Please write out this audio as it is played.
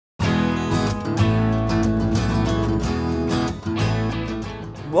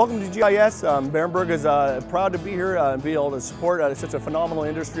Welcome to GIS. Barenbrug is proud to be here and be able to support such a phenomenal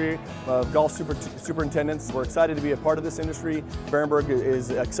industry of golf superintendents. We're excited to be a part of this industry. Barenbrug is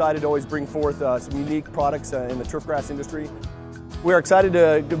excited to always bring forth some unique products in the turfgrass industry. We're excited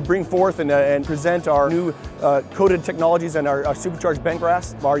to bring forth and present our new coated technologies and our supercharged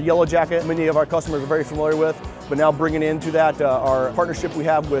bentgrass. Our yellow jacket, many of our customers are very familiar with, but now bringing into that our partnership we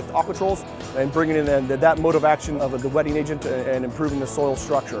have with Aquatrolls and bringing in that mode of action of the wetting agent and improving the soil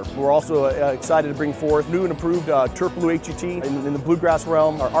structure. We're also excited to bring forth new and improved turf blue HET in the bluegrass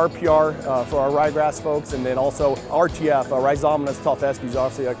realm, our RPR for our ryegrass folks, and then also RTF, Rhizomonas talfescus, is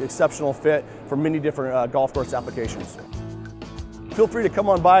obviously an exceptional fit for many different golf course applications. Feel free to come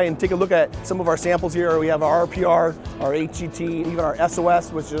on by and take a look at some of our samples here. We have our RPR, our HET, even our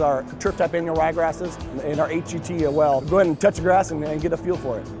SOS, which is our turf type annual ryegrasses, and our HET as well. Go ahead and touch the grass and get a feel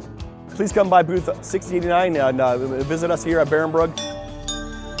for it. Please come by booth 6089 and visit us here at Barenbrug.